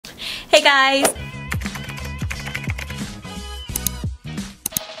Hey guys!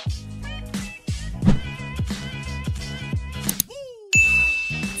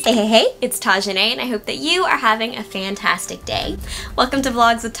 Hey, it's Tajane and I hope that you are having a fantastic day. Welcome to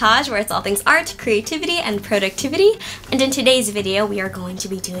Vlogs with Taj, where it's all things art, creativity, and productivity. And in today's video, we are going to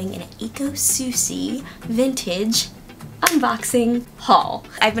be doing an Ecosusi Vintage unboxing haul.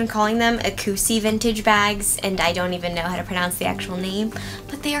 I've been calling them Ecosusi Vintage bags, and I don't even know how to pronounce the actual name,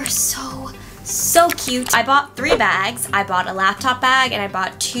 but they are so cute. I bought 3 bags. I bought a laptop bag and I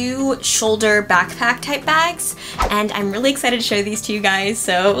bought 2 shoulder backpack type bags, and I'm really excited to show these to you guys.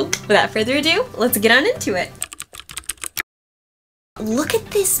 So without further ado, let's get on into it. Look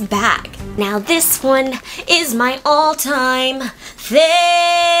at this bag. Now this one is my all-time favorite.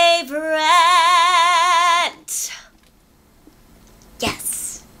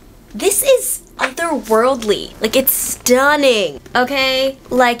 Yes. This is otherworldly. Like, it's stunning, okay?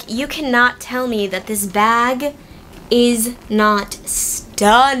 Like, you cannot tell me that this bag is not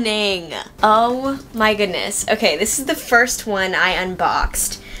stunning. Oh my goodness. Okay, this is the first one I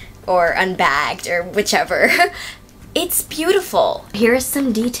unboxed, or unbagged, or whichever. It's beautiful. Here is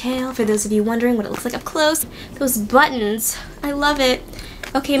some detail for those of you wondering what it looks like up close. Those buttons, I love it.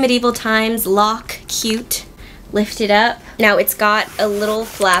 Okay, medieval times, lock, cute. Lift it up. Now it's got a little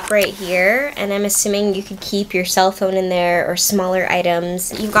flap right here, and I'm assuming you could keep your cell phone in there or smaller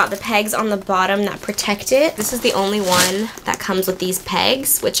items. You've got the pegs on the bottom that protect it. This is the only one that comes with these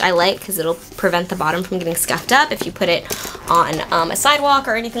pegs, which I like because it'll prevent the bottom from getting scuffed up if you put it on a sidewalk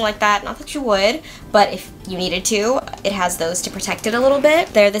or anything like that. Not that you would, but if you needed to, it has those to protect it a little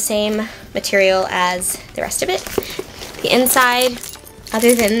bit. They're the same material as the rest of it. The inside,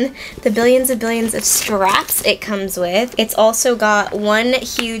 other than the billions of straps it comes with, it's also got one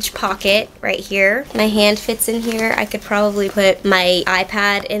huge pocket right here. My hand fits in here. I could probably put my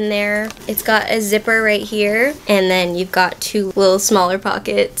iPad in there. It's got a zipper right here, and then you've got 2 little smaller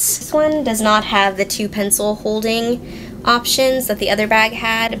pockets. This one does not have the 2 pencil holding options that the other bag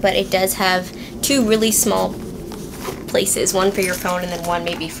had, but it does have 2 really small places, one for your phone and then one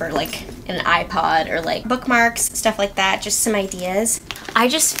maybe for like an iPod or like bookmarks, stuff like that, just some ideas. I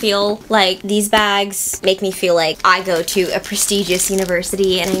just feel like these bags make me feel like I go to a prestigious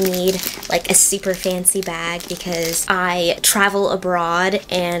university and I need like a super fancy bag because I travel abroad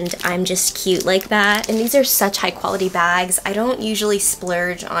and I'm just cute like that. And these are such high quality bags. I don't usually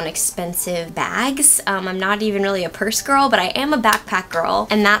splurge on expensive bags. I'm not even really a purse girl, but I am a backpack girl,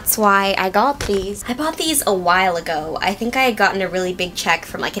 and that's why I got these. I bought these a while ago. I think I had gotten a really big check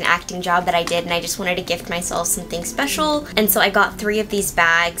from like an acting job that I did, and I just wanted to gift myself something special, and so I got 3 of these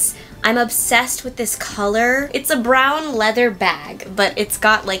bags. I'm obsessed with this color. It's a brown leather bag, but it's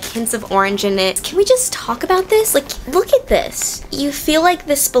got like hints of orange in it. Can we just talk about this? Like, look at this. You feel like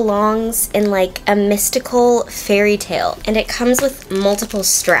this belongs in like a mystical fairy tale, and it comes with multiple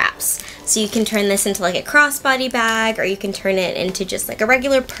straps. So you can turn this into like a crossbody bag, or you can turn it into just like a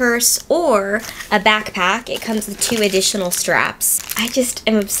regular purse or a backpack. It comes with 2 additional straps. I just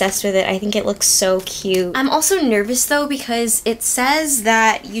am obsessed with it. I think it looks so cute. I'm also nervous though because it says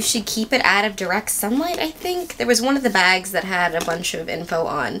that you should keep it out of direct sunlight, I think. There was one of the bags that had a bunch of info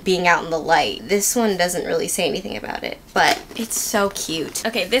on being out in the light. This one doesn't really say anything about it, but it's so cute.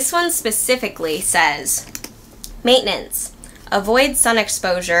 Okay, this one specifically says, maintenance. Avoid sun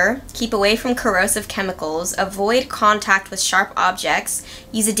exposure, keep away from corrosive chemicals, avoid contact with sharp objects,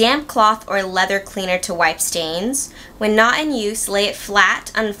 use a damp cloth or leather cleaner to wipe stains. When not in use, lay it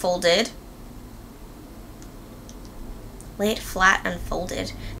flat, unfolded. Lay it flat,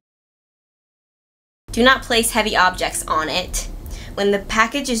 unfolded. Do not place heavy objects on it. When the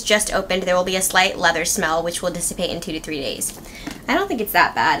package is just opened, there will be a slight leather smell, which will dissipate in 2 to 3 days. I don't think it's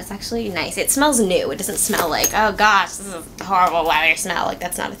that bad. It's actually nice. It smells new. It doesn't smell like, oh gosh, this is a horrible leather smell. Like,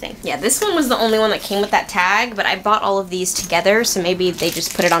 that's not a thing. Yeah, this one was the only one that came with that tag, but I bought all of these together, so maybe they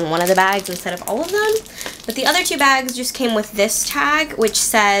just put it on one of the bags instead of all of them. But the other 2 bags just came with this tag, which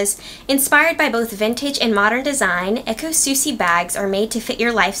says, inspired by both vintage and modern design, Ecosusi bags are made to fit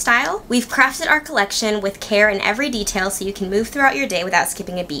your lifestyle. We've crafted our collection with care in every detail so you can move throughout your day without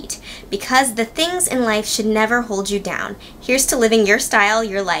skipping a beat. Because the things in life should never hold you down. Here's to living your style,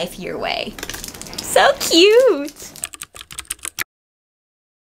 your life, your way. So cute!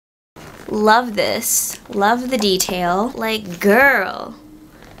 Love this. Love the detail. Like, girl.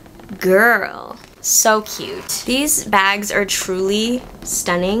 So cute. These bags are truly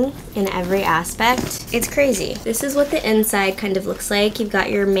stunning in every aspect. It's crazy. This is what the inside kind of looks like. You've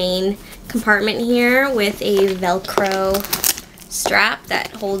got your main compartment here with a Velcro strap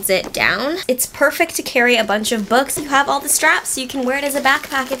that holds it down. It's perfect to carry a bunch of books. You have all the straps so you can wear it as a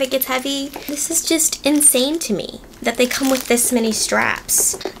backpack if it gets heavy. This is just insane to me that they come with this many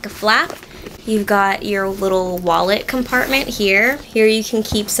straps. Like a flap. You've got your little wallet compartment here. Here you can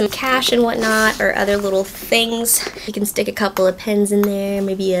keep some cash and whatnot, or other little things. You can stick a couple of pens in there,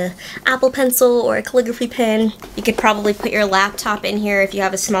 maybe a Apple Pencil or a calligraphy pen. You could probably put your laptop in here if you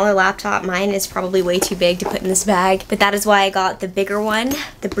have a smaller laptop. Mine is probably way too big to put in this bag, but that is why I got the bigger one,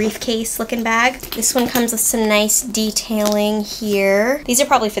 the briefcase looking bag. This one comes with some nice detailing here. These are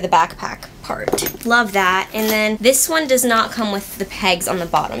probably for the backpack part. Love that. And then this one does not come with the pegs on the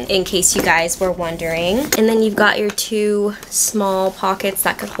bottom, in case you guys were wondering. And then you've got your two small pockets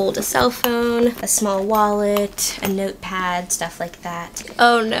that could hold a cell phone, a small wallet, a notepad, stuff like that.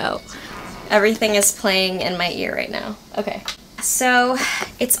 Oh no, everything is playing in my ear right now. Okay. So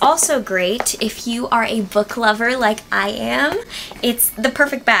it's also great if you are a book lover like I am. It's the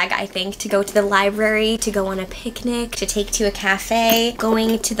perfect bag, I think, to go to the library, to go on a picnic, to take to a cafe,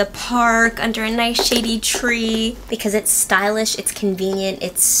 going to the park under a nice shady tree, because it's stylish, it's convenient,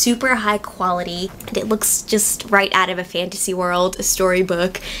 it's super high quality, and it looks just right out of a fantasy world, a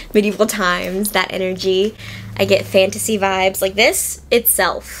storybook, medieval times, that energy. I get fantasy vibes. Like this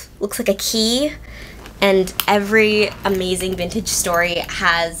itself looks like a key. And every amazing vintage story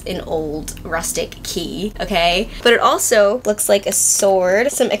has an old rustic key, okay? But it also looks like a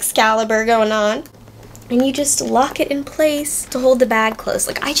sword, some Excalibur going on. And you just lock it in place to hold the bag close.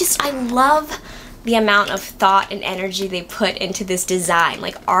 Like I love the amount of thought and energy they put into this design.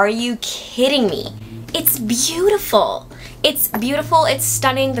 Like, are you kidding me? It's beautiful. It's beautiful, it's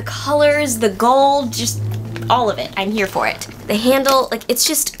stunning. The colors, the gold, just all of it. I'm here for it. The handle, like it's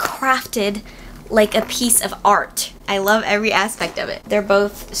just crafted like a piece of art. I love every aspect of it. They're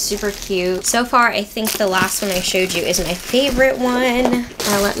both super cute. So far, I think the last one I showed you is my favorite one.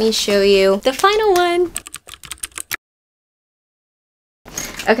 Let me show you the final one.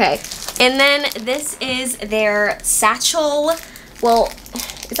 Okay, and then this is their satchel. Well,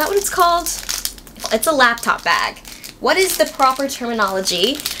 is that what it's called? It's a laptop bag. What is the proper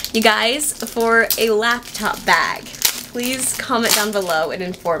terminology, you guys, for a laptop bag? Please comment down below and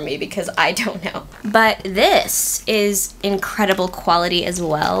inform me, because I don't know. But this is incredible quality as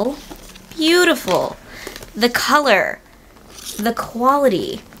well. Beautiful. The color, the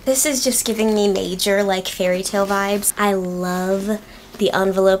quality. This is just giving me major like fairy tale vibes. I love the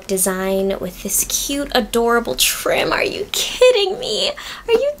envelope design with this cute, adorable trim. Are you kidding me?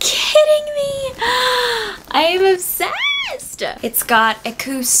 Are you kidding me? I am obsessed. It's got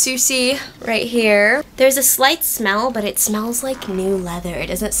Ecosusi right here. There's a slight smell, but it smells like new leather. It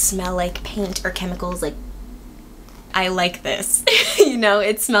doesn't smell like paint or chemicals. Like, I like this. You know,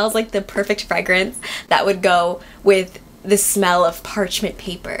 it smells like the perfect fragrance that would go with the smell of parchment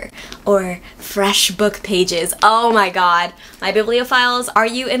paper or fresh book pages. Oh my god. My bibliophiles, are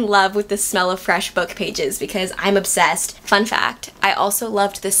you in love with the smell of fresh book pages? Because I'm obsessed. Fun fact, I also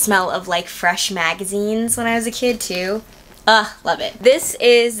loved the smell of like fresh magazines when I was a kid too. Ugh, love it. This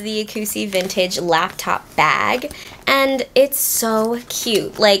is the Ecosusi Vintage laptop bag, and it's so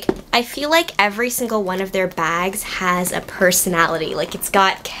cute. Like, I feel like every single one of their bags has a personality. Like, it's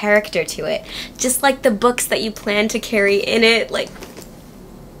got character to it. Just like the books that you plan to carry in it. Like,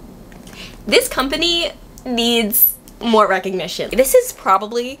 this company needs more recognition. This is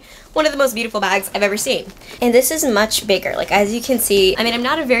probably one of the most beautiful bags I've ever seen. And this is much bigger. Like, as you can see, I mean, I'm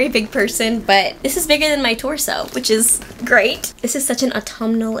not a very big person, but this is bigger than my torso, which is great. This is such an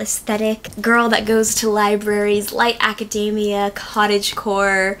autumnal aesthetic. Girl that goes to libraries, light academia,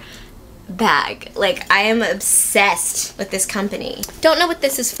 cottagecore bag. Like, I am obsessed with this company. Don't know what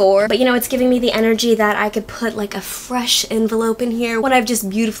this is for, but you know, it's giving me the energy that I could put like a fresh envelope in here when I've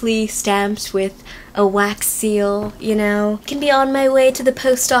just beautifully stamped with a wax seal, you know. Can be on my way to the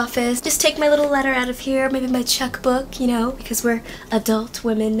post office. Just take my little letter out of here, maybe my checkbook, you know, because we're adult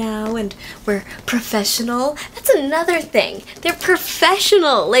women now and we're professional. That's another thing. They're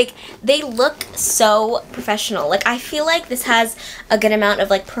professional. Like, they look so professional. Like, I feel like this has a good amount of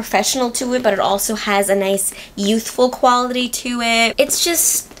like professional to it, but it also has a nice youthful quality to it. It's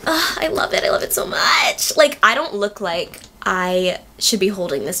just, I love it. I love it so much. Like, I don't look like I should be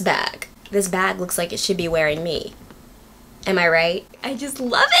holding this bag. This bag looks like it should be wearing me. Am I right? I just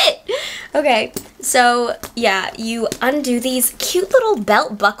love it! Okay, so yeah, you undo these cute little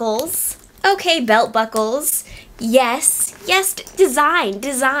belt buckles. Okay, belt buckles. Yes, yes, design,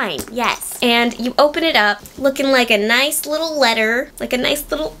 yes. And you open it up looking like a nice little letter, like a nice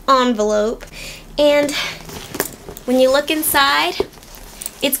little envelope. And when you look inside,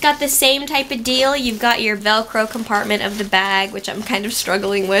 It's got the same type of deal. You've got your Velcro compartment of the bag, which I'm kind of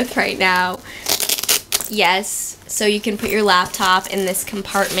struggling with right now. Yes, so you can put your laptop in this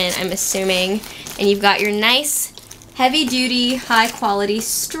compartment, I'm assuming. And you've got your nice, heavy-duty, high-quality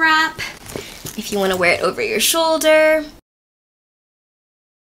strap if you want to wear it over your shoulder.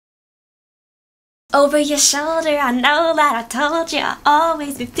 Over your shoulder, I know that I told you I'll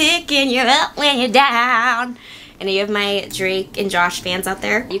always be picking you up when you're down. Any of my Drake and Josh fans out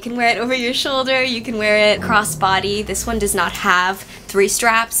there? You can wear it over your shoulder, you can wear it crossbody. This one does not have 3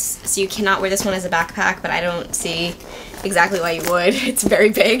 straps, so you cannot wear this one as a backpack, but I don't see exactly why you would. It's very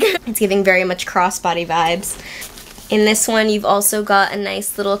big. It's giving very much crossbody vibes. In this one, you've also got a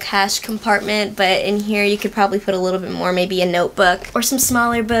nice little cash compartment, but in here you could probably put a little bit more, maybe a notebook or some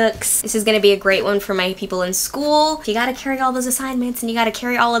smaller books. This is gonna be a great one for my people in school. If you gotta carry all those assignments and you gotta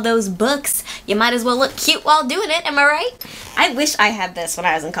carry all of those books, you might as well look cute while doing it, am I right? I wish I had this when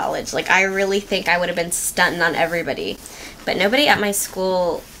I was in college. Like, I really think I would have been stunting on everybody. But nobody at my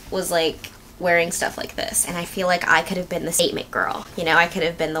school was like wearing stuff like this, and I feel like I could have been the statement girl. You know, I could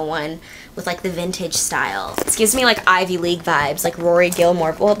have been the one with like the vintage style. This gives me like Ivy League vibes, like Rory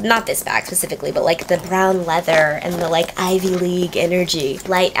Gilmore. Well, not this bag specifically, but like the brown leather and the like Ivy League energy,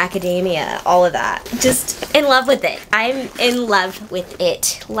 light academia, all of that. Just in love with it. I'm in love with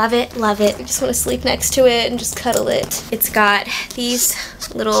it. Love it, love it. I just want to sleep next to it and just cuddle it. It's got these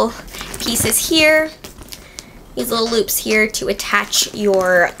little pieces here, these little loops here to attach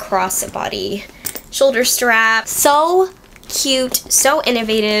your crossbody shoulder strap. So cute, so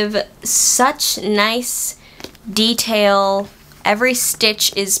innovative, such nice detail. Every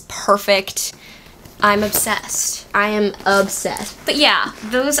stitch is perfect. I'm obsessed. I am obsessed. But yeah,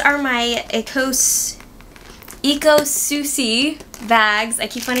 those are my Ecosusi bags. I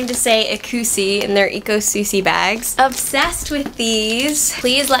keep wanting to say Ecosusi, and they're Ecosusi bags. Obsessed with these.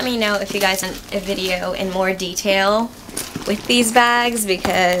 Please let me know if you guys want a video in more detail with these bags,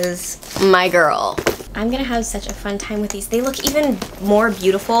 because my girl. I'm gonna have such a fun time with these. They look even more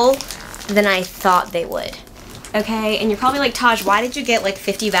beautiful than I thought they would. Okay, and you're probably like, Taj, why did you get like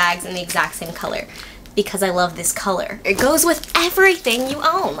 50 bags in the exact same color? Because I love this color. It goes with everything you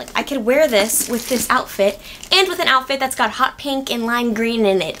own. Like, I could wear this with this outfit and with an outfit that's got hot pink and lime green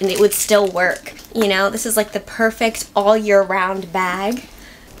in it, and it would still work. You know, this is like the perfect all year round bag.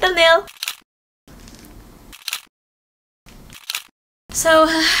 Thumbnail. So,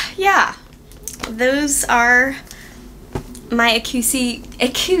 yeah, those are my Ecosusi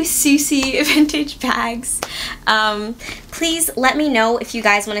vintage bags. Please let me know if you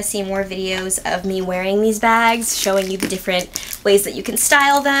guys want to see more videos of me wearing these bags, showing you the different ways that you can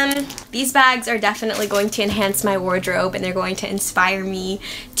style them. These bags are definitely going to enhance my wardrobe, and they're going to inspire me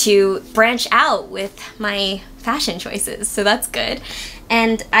to branch out with my fashion choices, so that's good.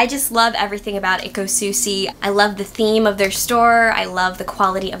 And I just love everything about Ecosusi. I love the theme of their store. I love the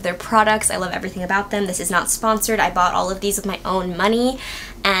quality of their products. I love everything about them. This is not sponsored. I bought all of these with my own money,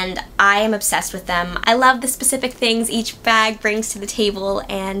 and I am obsessed with them. I love the specific things each bag brings to the table,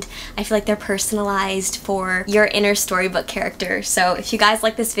 and I feel like they're personalized for your inner storybook character. So if you guys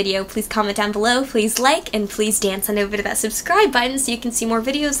like this video, please comment down below, please like, and please dance on over to that subscribe button so you can see more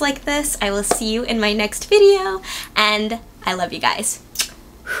videos like this. I will see you in my next video, and I love you guys.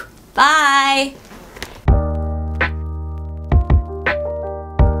 Bye!